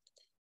Anvayam.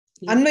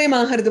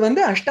 Anvayamaharadu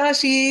vandu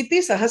Ashtashiti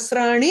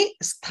Sahasrani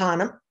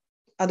Sthanam.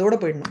 Adoda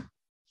poidnom.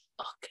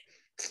 Okay.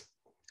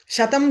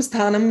 Shatam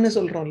Sthanam nu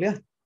solrom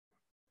illaya.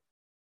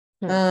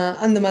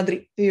 And the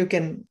madri, you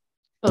can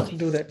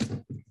do that.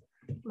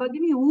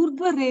 Bhagini,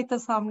 Urdhva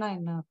Retasamna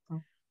enna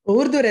artham?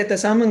 Urdhva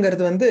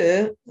Retasamangaradu vandu,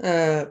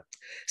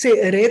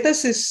 say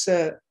Retas is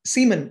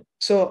semen.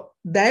 So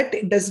that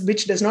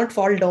which does not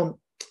fall down.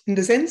 In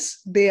the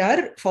sense, they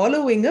are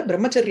following a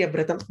brahmacharya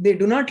vratam. They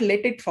do not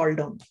let it fall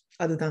down.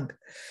 Adutang.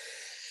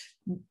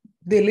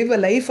 They live a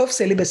life of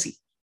celibacy.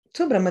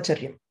 So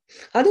brahmacharya.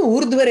 Adu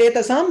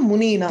urdhvaretasam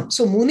muninam.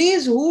 So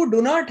munis who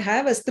do not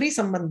have a stri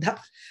sambandha,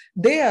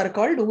 they are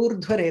called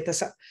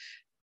urdhvaretasa.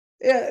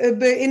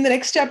 In the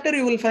next chapter,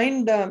 you will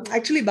find,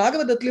 actually,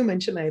 Bhagavatatlu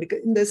mentioned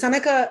in the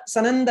Sanaka,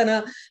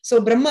 Sanandana.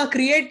 So Brahma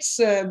creates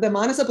the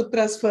Manasa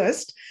Putras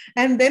first,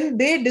 and then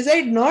they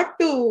decide not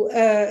to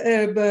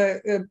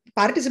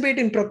participate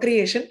in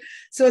procreation.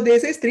 So they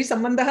say, Stri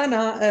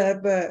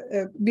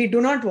Sambandaha, we do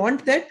not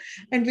want that,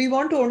 and we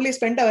want to only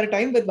spend our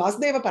time with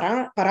Vasudeva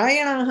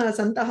Parayanaha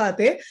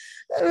Santahate.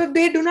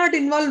 They do not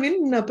involve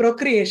in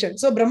procreation.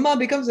 So Brahma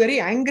becomes very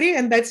angry,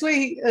 and that's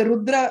why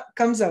Rudra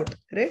comes out,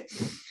 right?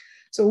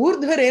 So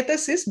Urdhva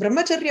Retas is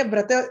Brahmacharya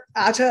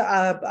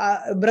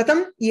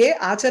Vratam ye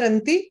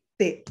acharanti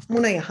te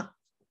munayaha.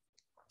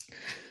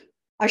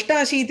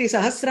 Ashtashiti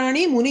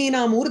Sahasrani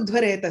Muninam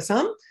Urdhva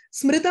Retasam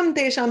Smritam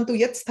Tesham tu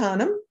Yat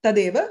Sthanam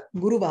Tadeva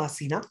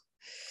Guruvasina.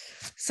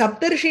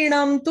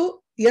 Saptarshinam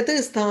tu Yat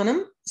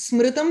Sthanam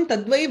Smritam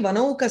Tadvai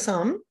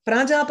Vanaukasam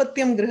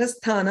Prajapatyam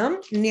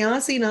Grihasthanam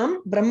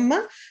Nyasinam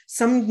Brahma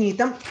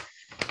Samgnitam.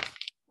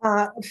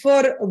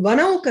 For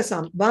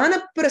Vanaukasam,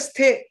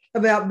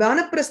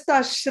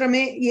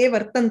 Vanaprastha-ashrame ye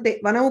vartante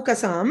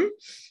Vanaukasam,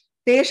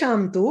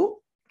 Tesham tu,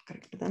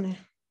 correct,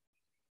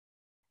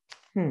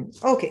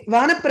 okay,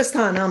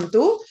 Vanaprasthanam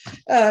tu,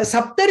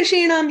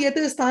 Saptarshinam yat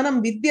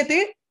sthanam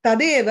vidyate,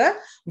 Tadeva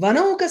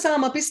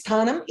Vanaukasam api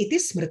sthanam iti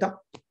smritam.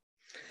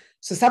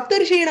 So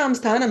Saptarshinam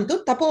sthanam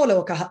tu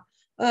Tapolokaha.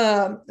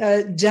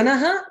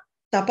 Janaha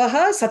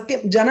Tapaha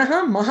Satyam.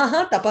 Janaha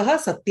Mahaha Tapaha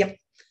Satyam.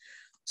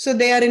 So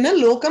they are in a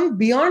lokam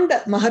beyond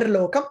Mahar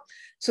lokam.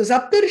 So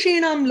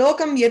Saptarshinam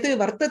lokam yet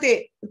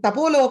vartate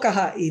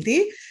tapolokaha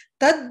iti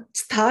tad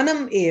sthanam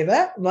eva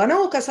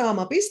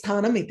vanaukasaamapi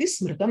sthanam iti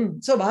smritam.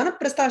 So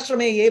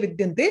vanaprasthaashrame ye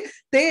vidyante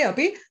te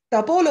api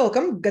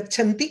tapolokam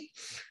gachanti.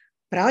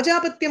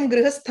 Prajapatyam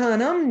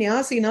grihasthanam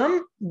nyasinam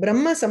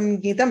brahma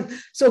samgitam.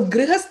 So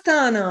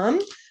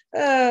grihasthanam,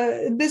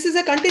 this is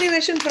a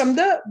continuation from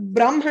the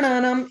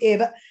brahmananam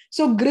eva.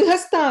 So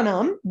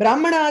grihasthanam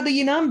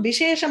brahmanadinam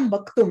vishesham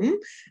bhaktum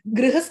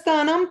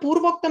grihasthanam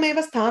purvoktam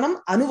eva sthanam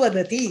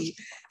anuvadati.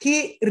 He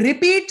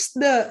repeats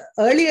the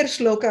earlier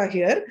shloka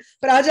here.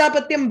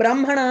 Prajapatyam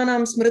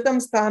brahmananam smritam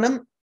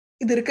sthanam.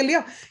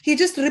 He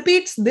just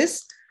repeats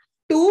this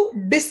to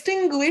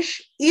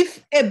distinguish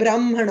if a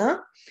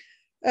brahmana,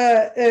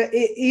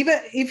 even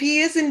if he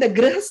is in the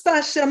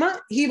grihastha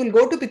he will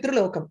go to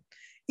Pitralokam.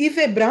 If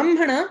a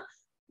brahmana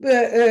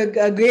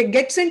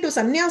gets into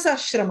sannyasa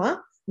ashrama,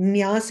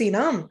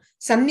 nyasinam,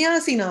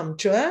 sanyasinam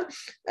cha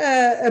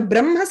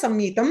brahma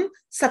samyitam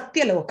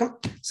satyalokam.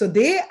 So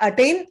they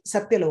attain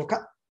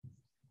satyaloka.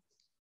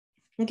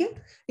 Okay?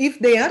 If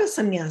they are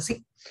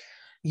sannyasi.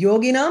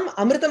 Yoginam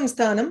amritam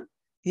sthanam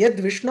yad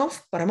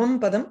Vishnov paramam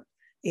padam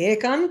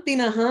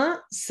ekantinaha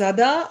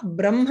sada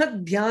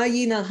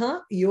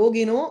brahmadhyayinaha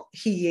yogino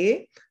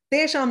hiye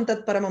tesham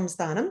tat paramam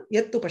sthanam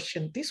yattu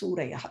pashyanti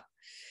surayaha.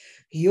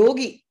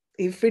 Yogi,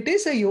 if it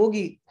is a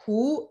yogi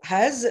who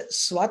has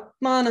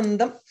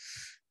swatmanandam,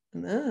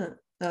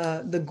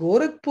 the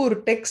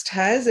Gorakhpur text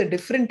has a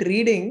different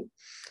reading,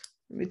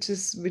 which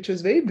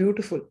was very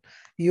beautiful.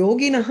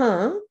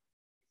 Yoginam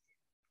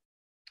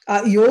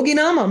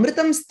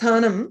amritam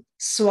sthanam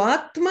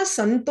swatma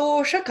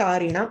santosha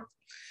karina.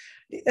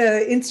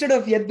 Instead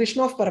of yad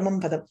Vishnov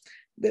paramam padam.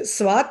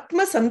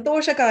 Swatma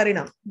santosha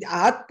karina.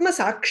 Atma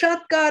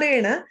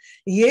sakshatkarena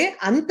ye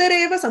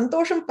antareva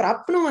santosham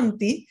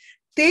prapnuvanti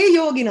te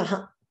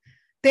yoginaha.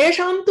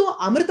 Tesham tu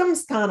amritam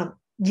sthanam.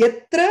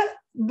 Yatra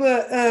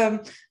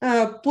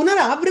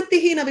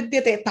punaravrittihi na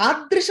vidyate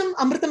tadrisham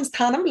amritam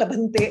sthanam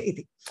labhante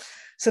iti.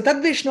 So tad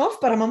Vishnov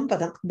paramam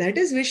padam. That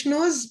is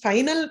Vishnu's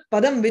final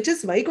padam, which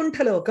is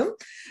Vaikunthalokam,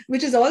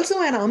 which is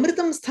also an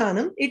amritam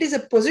sthanam. It is a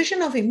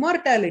position of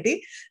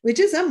immortality, which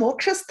is a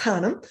moksha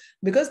sthanam,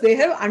 because they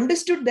have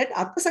understood that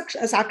atma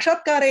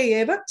sakshatkare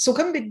eva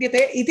sukham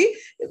vidyate iti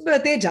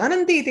te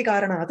jananti iti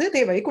karanat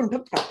te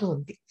Vaikuntham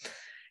prapnuvanti.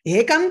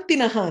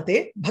 Ekantinaha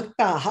te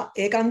bhaktaha,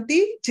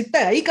 ekanti chitta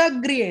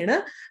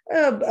aikagriyena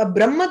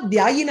brahma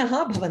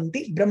dhyayinaha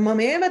bhavanti,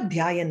 brahmameva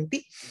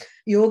dhyayanti.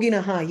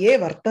 Yoginaha ye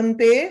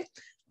vartante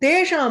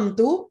tesham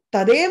tu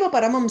tadeva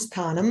paramam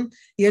sthanam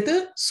yat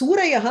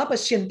surayaha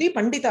pashyanti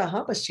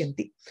panditaha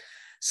pashyanti.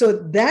 So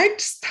that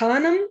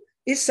sthanam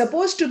is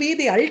supposed to be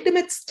the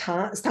ultimate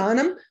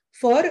sthanam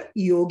for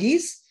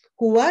yogis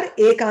who are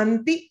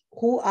ekanti,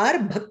 who are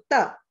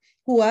bhakta,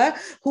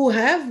 who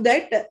have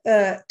that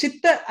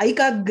chitta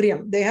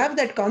aikagriyam. They have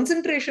that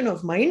concentration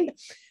of mind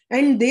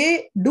and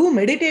they do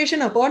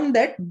meditation upon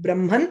that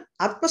Brahman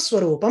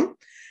Atmaswarupam.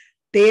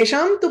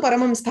 Tesham tu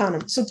paramam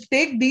sthanam. So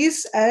take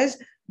these as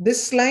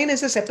this line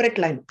is a separate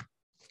line.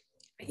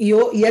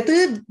 Yat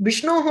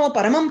Vishnoho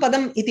paramam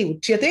padam iti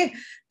uchyate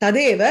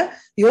tadeva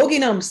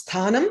yoginam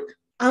sthanam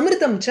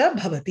amritam cha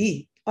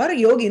bhavati, or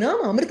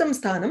yoginam amritam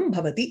sthanam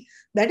bhavati.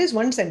 That is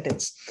one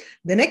sentence.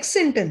 The next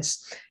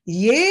sentence,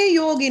 ye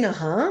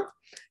yoginaha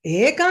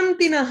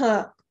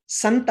ekantinaha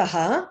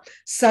santaha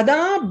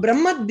sada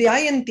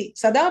brahmadhyayanti,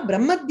 sada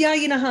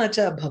brahmadhyayinaha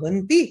cha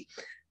bhavanti.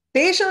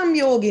 Tesham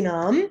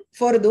yoginam,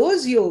 for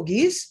those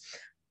yogis,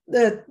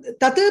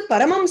 tat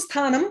paramam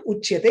sthanam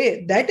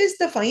uchyate. That is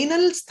the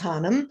final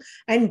sthanam,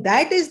 and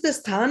that is the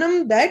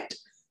sthanam that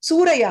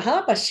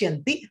surayaha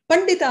pashyanti,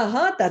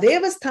 panditaha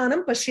tadeva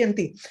sthanam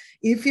pashyanti.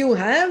 If you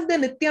have the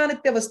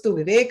nityanitya vastu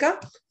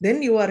viveka,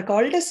 then you are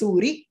called a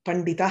suri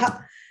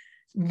panditaha.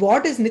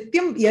 What is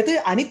nityam yat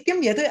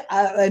anityam yat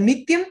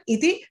nityam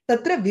iti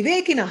tatra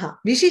vivekinaha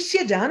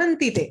vishishya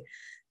jananti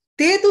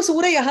te tu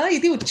surayaha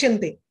iti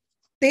uchyante.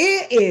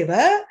 Te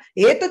eva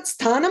etat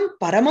sthanam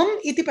paramam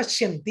iti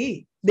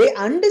pashyanti. They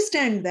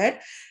understand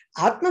that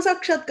Atma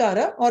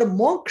Sakshatkara or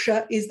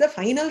Moksha is the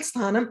final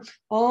sthanam.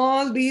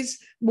 All these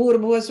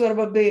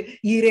Bhurvaswarvabbe,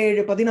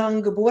 Ired,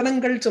 Padinang,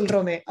 Bhuvanangal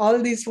Chulrome, all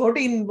these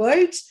 14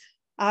 worlds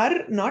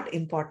are not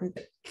important.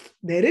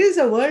 There is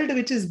a world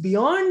which is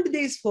beyond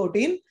these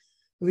 14,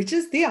 which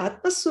is the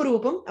Atma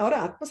Swarupam or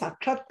Atma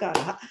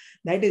Sakshatkara.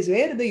 That is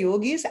where the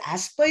yogis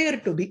aspire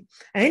to be.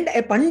 And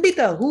a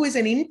Pandita who is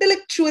an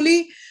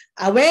intellectually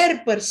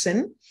aware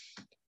person,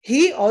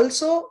 he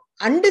also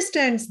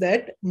understands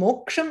that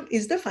moksham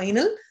is the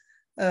final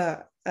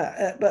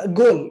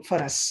goal for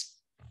us.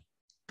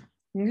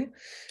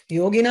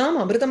 Yoginam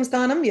amritam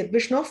sthanam yad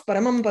Vishnov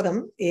paramam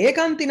padam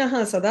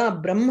ekantinaha sada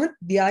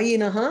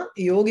brahmadhyayinaha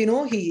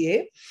yogino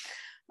hiye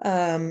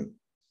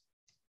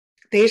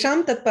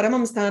tesham tat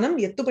paramam sthanam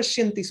yattu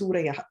pashyanti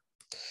surayaha.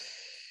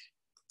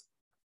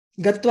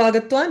 Gatva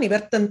gatva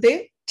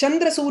nivartante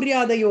chandra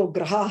suryadayo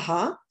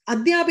grahaha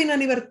adhyapina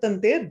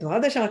nivartante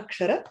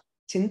dvadashakshara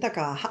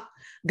chintakaha.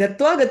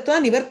 Gatva gatva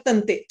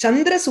nivartante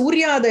chandra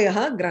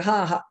suryadayaha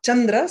grahaha.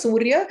 Chandra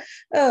surya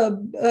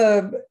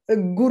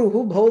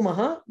guruhu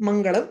bhaumaha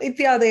mangalam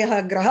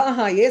ityadayaha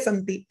grahaha ye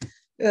santi.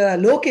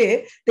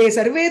 loke te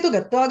sarve tu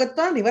gatva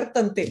gatva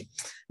nivartante.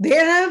 They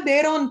have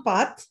their own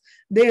path.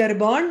 They are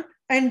born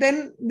and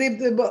then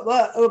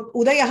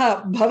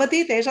udayaha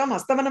bhavati tesham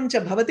astamanam cha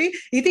bhavati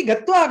iti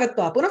gatva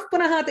gatva punah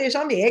punah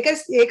tesham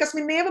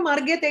ekasminneva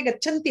marge te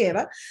gachanti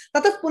eva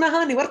tatah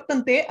punah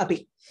nivartante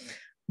api.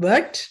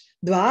 But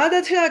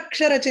dvadasha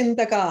akshara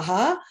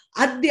chintakaha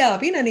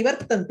adhyapi na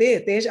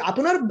nivartante.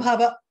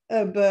 Apunarbhava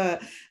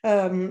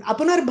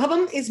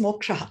apunarbhavam is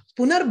moksha.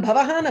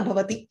 Punarbhavaha na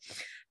bhavati.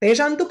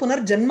 Teshantu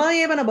punarjanma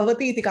eva na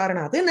bhavati iti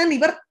karanat na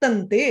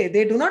nivartante.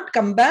 They do not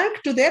come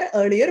back to their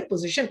earlier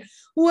position.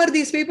 Who are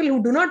these people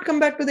who do not come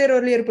back to their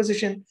earlier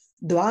position?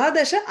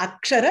 Dvadasha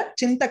akshara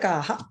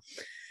chintakaha.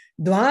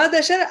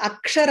 Dvadasha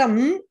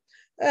aksharam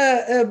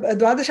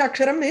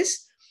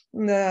is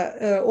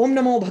Om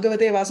Namo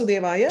Bhagavate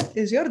Vasudevaya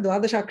is your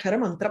Dvadasha akshara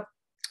mantra.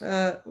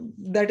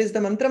 That is the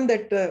mantram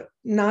that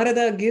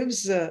Narada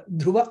gives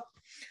Dhruva.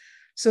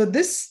 So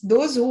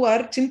those who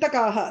are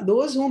chintakaha,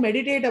 those who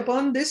meditate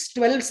upon this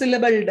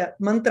 12-syllabled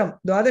mantram,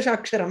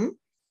 Dvadashaksharam,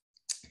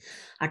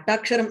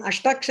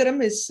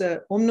 Ashtaksharam is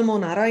Om Namo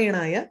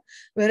Narayanaya,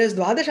 whereas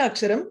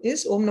Dvadashaksharam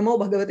is Om Namo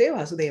Bhagavate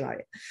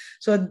Vasudevaya.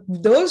 So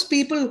those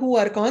people who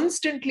are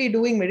constantly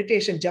doing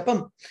meditation,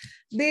 japam,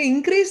 they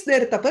increase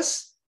their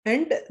tapas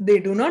and they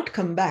do not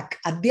come back.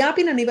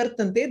 Adhyapina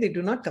nivartante, they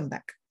do not come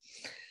back.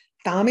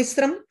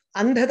 Tamisram,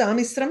 Andha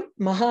Tamisram,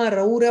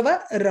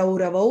 Maharaurava,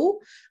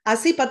 Rauravau,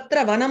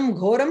 Asipatra Vanam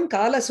Ghoram,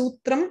 Kala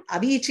Sutram,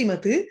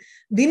 Avichimatu,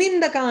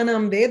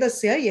 Vinindakanam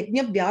Vedasya,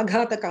 Yajna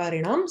Vyaghata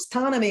Karinam,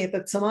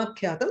 Sthanametat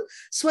Samakyatam,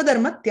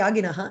 Swadharma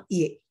Tyaginaha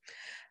Ye.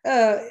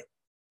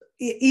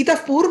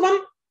 Itah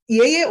Purvam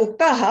Ye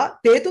Uktaha,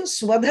 Tetu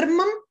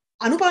Swadharmam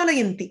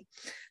Anupalayanti.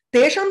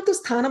 Tesham tu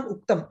sthanam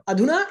uktam.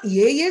 Adhuna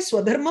ye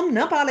swadharmam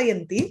na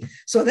palayanti,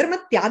 swadharma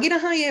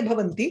tyaginaha ye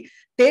bhavanti,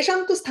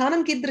 tesham tu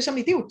sthanam kidrisham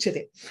iti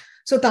uchyate.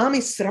 So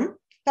tamisram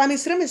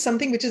is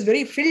something which is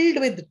very filled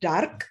with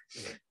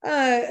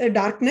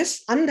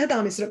darkness, andha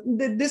tamisram.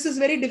 This is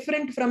very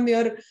different from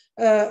your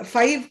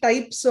 5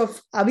 types of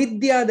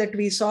avidya that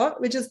we saw,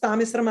 which is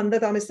tamisram,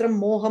 andha tamisram,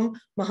 moham,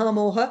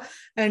 mahamoha,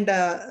 and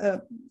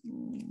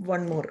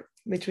one more,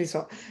 which we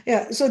saw.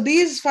 Yeah, so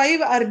these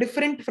 5 are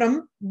different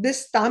from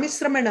this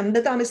tamisram and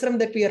andhatamisram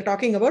that we are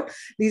talking about.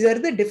 These are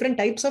the different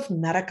types of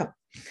narakam.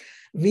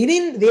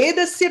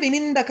 Vedasya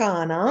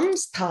vinindakanam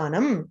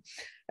sthanam.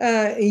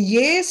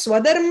 Ye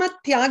swadharma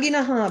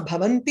tyaginaha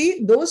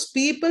bhavanti. Those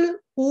people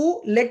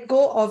who let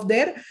go of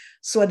their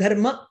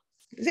swadharma.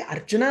 See,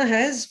 Arjuna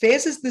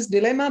faces this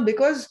dilemma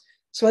because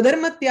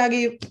swadharma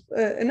tyagi,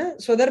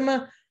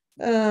 swadharma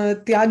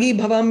Tyagi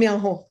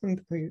Bhavamyaho.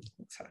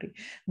 Sorry,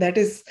 that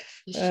is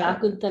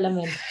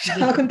Shakuntala.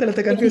 Shakuntala,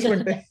 the confused.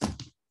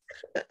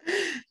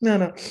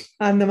 No,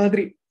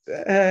 Annamadri.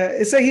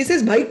 So he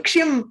says,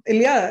 Bhaikshyam,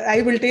 Ilya,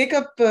 I will take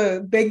up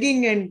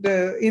begging and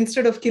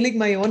instead of killing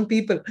my own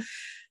people.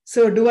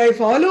 So do I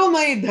follow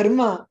my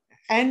dharma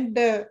and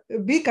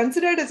be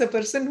considered as a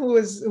person who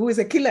is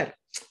a killer?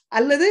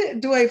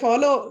 Allade, do I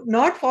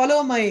not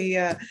follow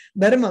my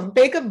dharma,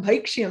 take up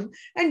Bhaikshyam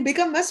and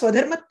become a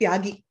Swadharma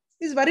Tyagi?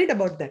 He's worried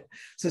about that.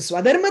 So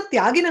Swadharma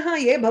Tyaginaha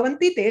ye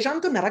bhavanti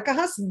tesham tu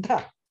narakaha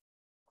siddha.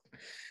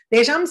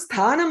 Tesham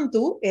sthanam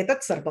tu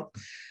etat sarvam.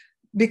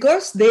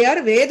 Because they are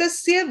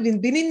Vedasya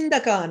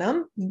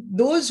vinindakanam,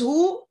 those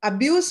who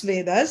abuse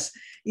Vedas,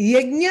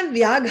 Yajna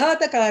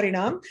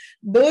Vyaghata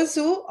those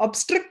who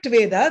obstruct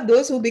Veda,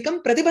 those who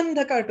become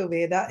Pratibandhaka to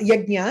Veda,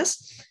 Yajnas,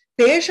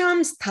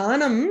 Tesham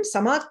sthanam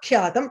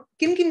samakhyatam.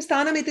 Kim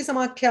sthanam iti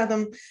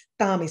samakhyatam?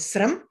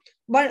 Tamisram.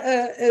 But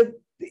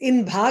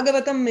in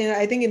Bhagavatam,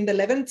 I think in the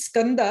 11th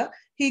skanda,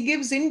 he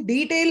gives in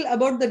detail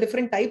about the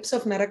different types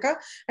of naraka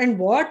and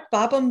what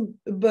papam,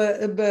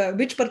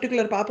 which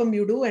particular papam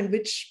you do and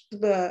which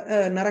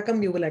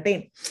narakam you will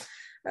attain.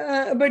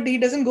 But he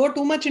doesn't go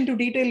too much into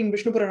detail in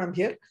Viṣṇupurāṇa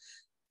here.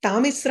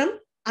 Tamisram,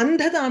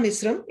 Andha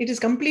Tamisram, it is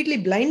completely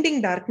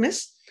blinding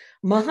darkness.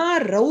 Maha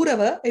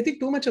Raurava, I think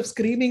too much of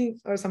screaming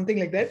or something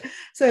like that.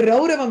 So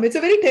Rauravam, it's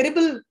a very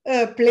terrible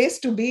place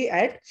to be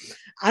at.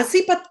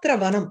 Asipatra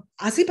Vanam.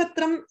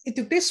 Asipatram,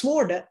 ityukte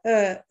sword.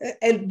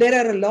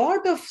 There are a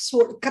lot of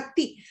sword.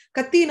 Katti.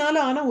 Katti nala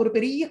ana oru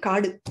periya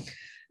kaadu.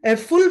 A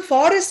full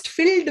forest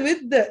filled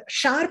with the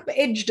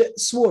sharp-edged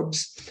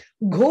swords.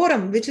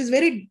 Ghoram, which is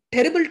very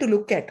terrible to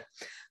look at.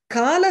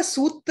 Kala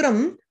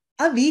Sutram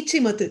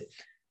avichimatu.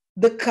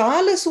 The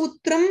Kala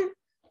Sutram,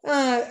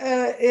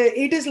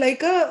 it is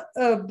like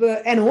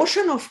an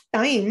ocean of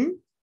time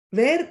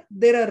where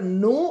there are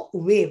no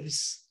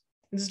waves.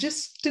 It's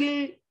just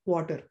still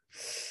water.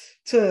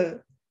 So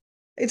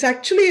it's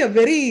actually a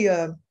very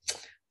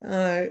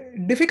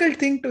difficult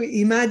thing to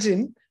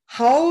imagine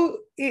how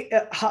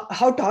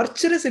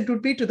torturous it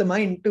would be to the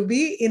mind to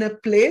be in a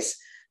place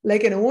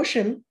like an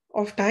ocean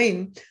of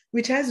time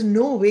which has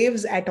no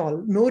waves at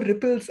all, no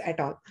ripples at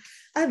all.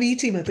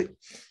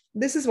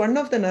 This is one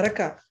of the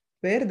naraka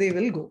where they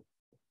will go.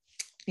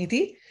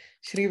 Iti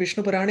Shri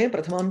Vishnupurāṇe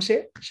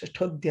Prathamamshe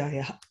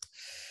Shashthodhyaya.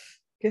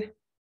 Okay.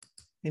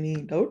 Any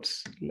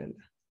doubts?